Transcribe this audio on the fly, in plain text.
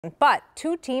But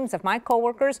two teams of my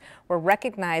coworkers were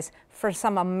recognized for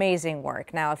some amazing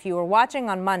work. Now, if you were watching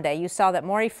on Monday, you saw that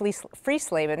Maury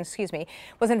Friesleven,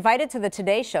 was invited to the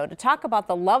Today Show to talk about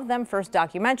the Love Them First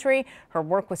documentary, her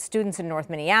work with students in North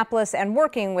Minneapolis, and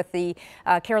working with the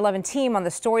KARE 11 team on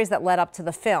the stories that led up to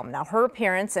the film. Now, her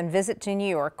appearance and visit to New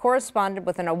York corresponded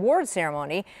with an award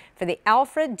ceremony for the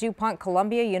Alfred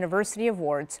DuPont-Columbia University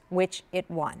Awards, which it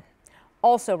won.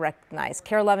 Also recognized,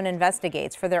 KARE 11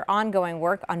 Investigates for their ongoing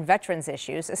work on veterans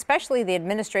issues, especially the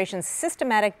administration's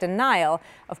systematic denial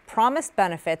of promised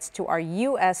benefits to our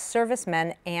U.S.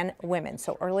 servicemen and women.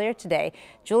 So earlier today,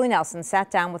 Julie Nelson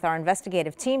sat down with our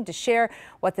investigative team to share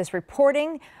what this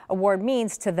reporting award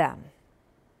means to them.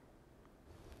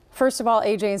 First of all,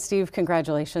 AJ and Steve,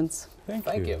 congratulations.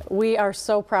 Thank you. We are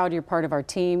so proud you're part of our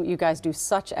team. You guys do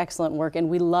such excellent work, and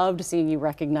we loved seeing you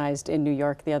recognized in New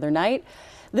York the other night.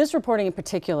 This reporting in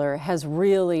particular has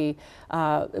really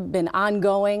been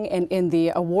ongoing, and in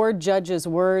the award judge's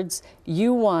words,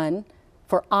 you won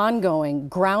for ongoing,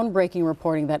 groundbreaking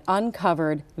reporting that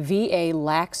uncovered VA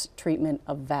lax treatment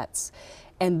of vets.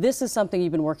 And this is something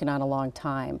you've been working on a long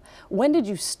time. When did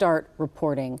you start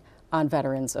reporting on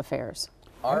Veterans Affairs?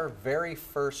 Our very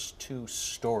first two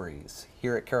stories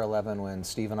here at KARE 11, when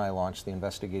Steve and I launched the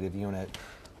investigative unit,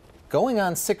 going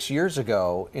on 6 years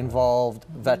ago, involved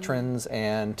veterans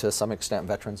and to some extent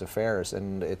Veterans Affairs,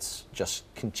 and it's just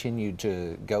continued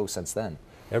to go since then.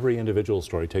 Every individual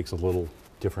story takes a little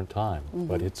different time,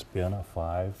 but it's been a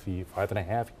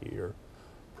 5.5 year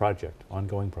project,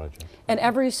 ongoing project. And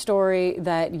every story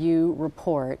that you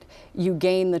report, you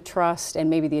gain the trust and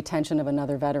maybe the attention of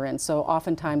another veteran. So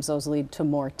oftentimes those lead to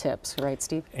more tips, right,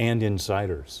 Steve? And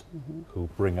insiders who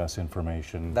bring us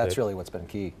information. That's really what's been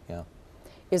key, yeah.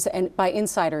 And by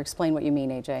insider, explain what you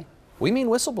mean, AJ. We mean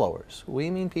whistleblowers.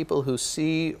 We mean people who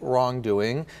see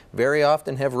wrongdoing, very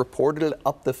often have reported it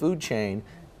up the food chain,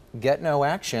 get no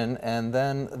action, and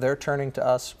then they're turning to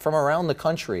us from around the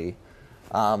country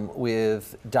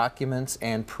with documents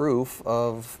and proof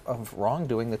of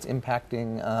wrongdoing that's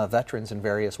impacting veterans in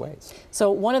various ways.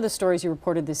 So one of the stories you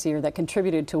reported this year that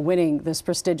contributed to winning this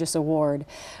prestigious award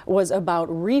was about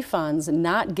refunds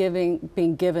not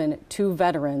being given to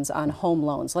veterans on home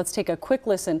loans. Let's take a quick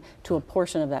listen to a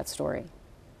portion of that story.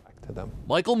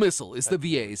 Michael Missel is the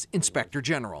VA's Inspector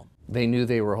General. They knew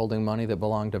they were holding money that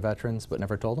belonged to veterans but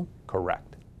never told them?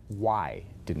 Correct. Why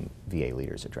didn't VA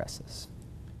leaders address this?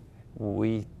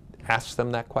 We asked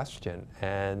them that question,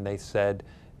 and they said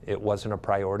it wasn't a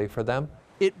priority for them.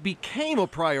 It became a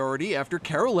priority after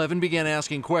KARE 11 began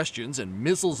asking questions, and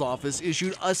Missel's office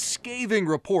issued a scathing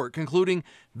report concluding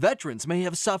veterans may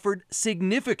have suffered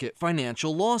significant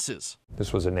financial losses.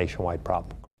 This was a nationwide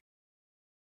problem.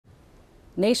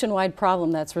 Nationwide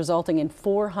problem that's resulting in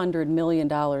 $400 million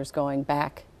going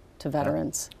back to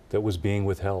veterans. That was being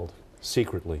withheld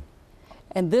secretly.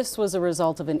 And this was a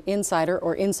result of an insider,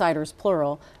 or insiders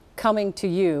plural, coming to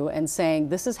you and saying,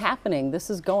 this is happening, this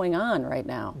is going on right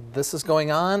now. This is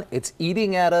going on, it's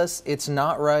eating at us, it's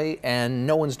not right, and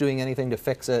no one's doing anything to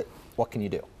fix it. What can you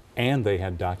do? And they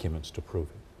had documents to prove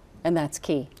it. And that's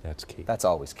key. That's key. That's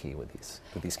always key with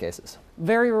these cases.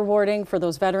 Very rewarding for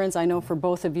those veterans, I know for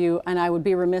both of you, and I would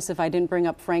be remiss if I didn't bring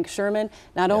up Frank Sherman.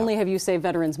 Not only have you saved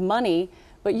veterans money,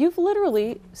 but you've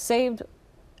literally saved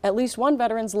at least one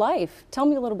veteran's life. Tell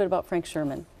me a little bit about Frank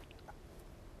Sherman.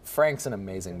 Frank's an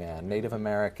amazing man, Native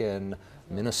American,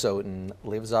 Minnesotan,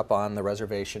 lives up on the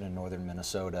reservation in northern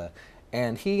Minnesota.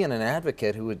 And he and an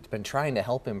advocate who had been trying to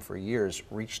help him for years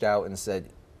reached out and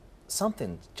said,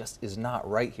 something just is not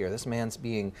right here. This man's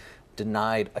being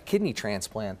denied a kidney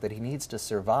transplant that he needs to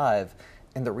survive,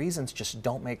 and the reasons just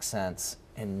don't make sense,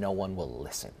 and no one will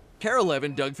listen. KARE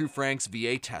 11 dug through Frank's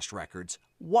VA test records.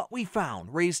 What we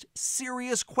found raised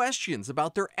serious questions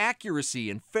about their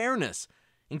accuracy and fairness,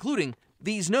 including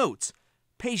these notes.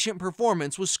 Patient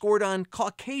performance was scored on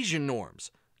Caucasian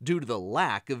norms due to the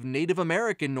lack of Native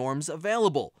American norms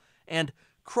available, and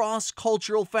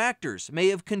cross-cultural factors may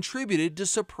have contributed to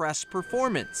suppressed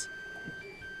performance.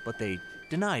 But they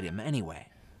denied him anyway.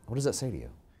 What does that say to you?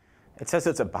 It says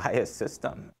it's a biased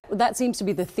system. That seems to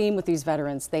be the theme with these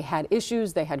veterans. They had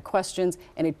issues, they had questions,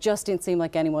 and it just didn't seem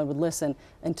like anyone would listen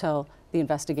until the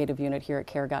investigative unit here at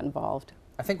KARE got involved.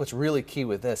 I think what's really key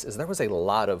with this is there was a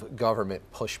lot of government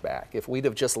pushback. If we'd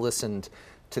have just listened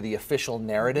to the official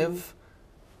narrative,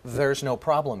 there's no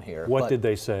problem here. What did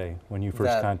they say when you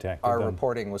first contacted them? Our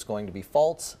reporting was going to be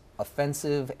false,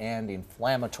 offensive, and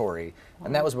inflammatory,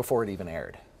 and that was before it even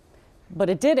aired. But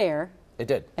it did air. It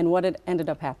did. And what ended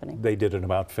up happening? They did an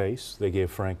about-face. They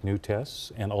gave Frank new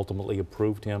tests and ultimately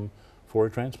approved him for a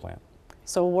transplant.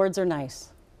 So awards are nice,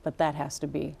 but that has to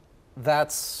be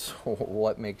That's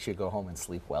what makes you go home and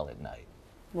sleep well at night.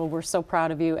 Well, we're so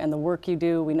proud of you and the work you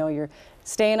do. We know you're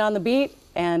staying on the beat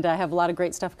and have a lot of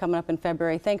great stuff coming up in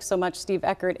February. Thanks so much, Steve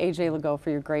Sckert, AJ Lagoe,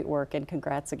 for your great work, and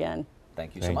congrats again.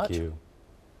 Thank you so much. Thank you.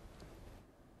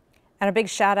 And a big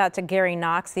shout out to Gary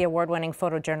Knox, the award-winning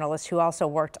photojournalist who also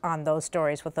worked on those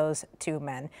stories with those two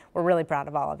men. We're really proud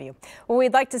of all of you. Well,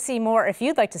 we'd like to see more. If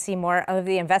you'd like to see more of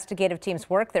the investigative team's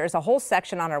work, there is a whole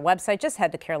section on our website. Just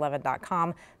head to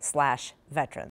KARE11.com/veterans.